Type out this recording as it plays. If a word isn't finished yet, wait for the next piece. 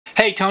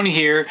Hey, Tony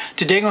here.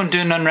 Today I'm going to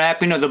do an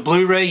unwrapping of the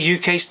Blu-ray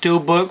UK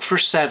Steelbook for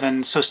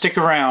Se7en, so stick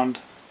around.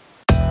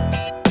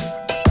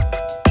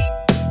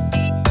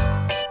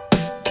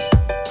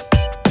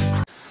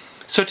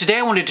 So today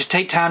I wanted to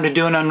take time to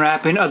do an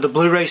unwrapping of the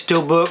Blu-ray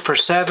Steelbook for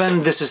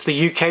Se7en. This is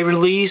the UK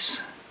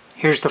release.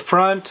 Here's the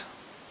front,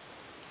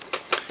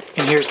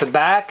 and here's the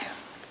back.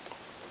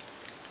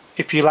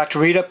 If you'd like to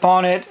read up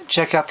on it,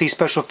 check out these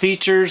special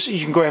features,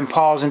 you can go ahead and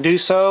pause and do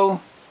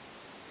so.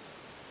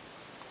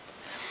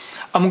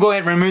 I'm going to go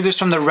ahead and remove this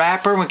from the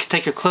wrapper and we can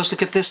take a close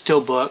look at this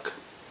Steelbook.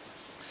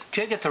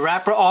 Okay, get the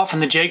wrapper off and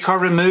the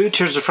J-card removed.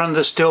 Here's the front of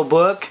the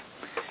Steelbook.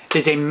 It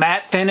is a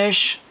matte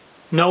finish,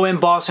 no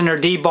embossing or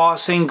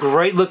debossing,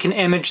 great looking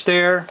image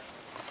there.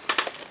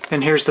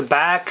 Then here's the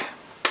back,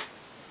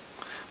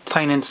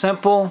 plain and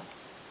simple.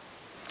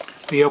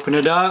 We open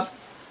it up.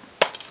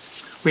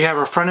 We have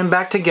our front and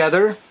back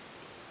together.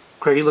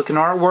 Great looking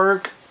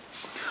artwork.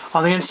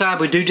 On the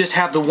inside we do just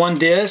have the one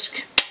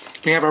disc.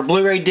 We have our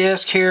Blu-ray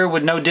disc here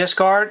with no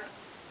disc art.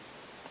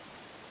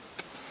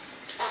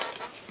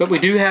 But we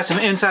do have some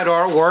inside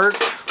artwork,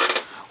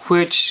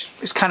 which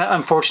is kind of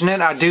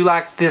unfortunate. I do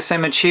like this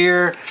image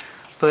here,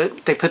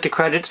 but they put the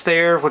credits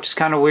there, which is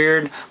kind of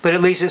weird. But at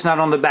least it's not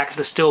on the back of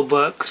the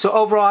Steelbook. So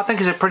overall, I think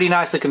it's a pretty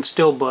nice looking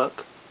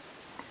Steelbook.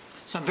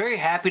 So I'm very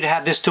happy to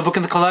have this Steelbook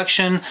in the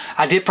collection.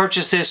 I did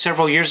purchase this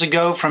several years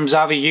ago from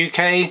Zavvi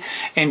UK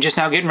and just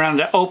now getting around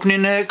to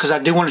opening it because I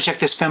do want to check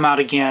this film out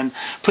again.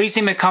 Please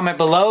leave me a comment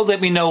below.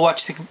 Let me know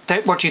what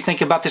you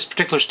think about this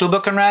particular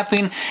Steelbook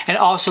unwrapping, and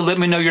also let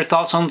me know your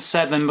thoughts on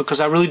Se7en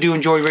because I really do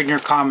enjoy reading your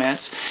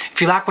comments.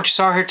 If you like what you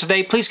saw here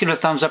today, please give it a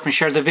thumbs up and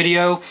share the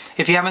video.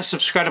 If you haven't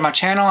subscribed to my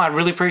channel, I'd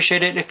really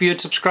appreciate it if you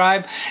would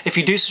subscribe. If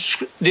you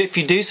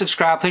do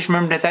subscribe, please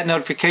remember to hit that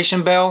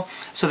notification bell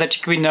so that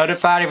you can be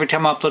notified every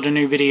time I upload a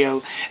new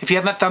video. If you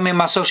haven't found me on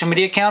my social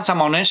media accounts,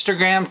 I'm on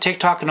Instagram,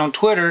 TikTok, and on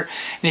Twitter.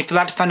 And if you'd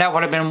like to find out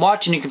what I've been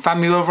watching, you can find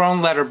me over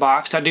on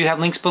Letterboxd. I do have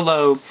links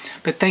below.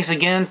 But thanks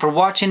again for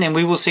watching, and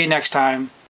we will see you next time.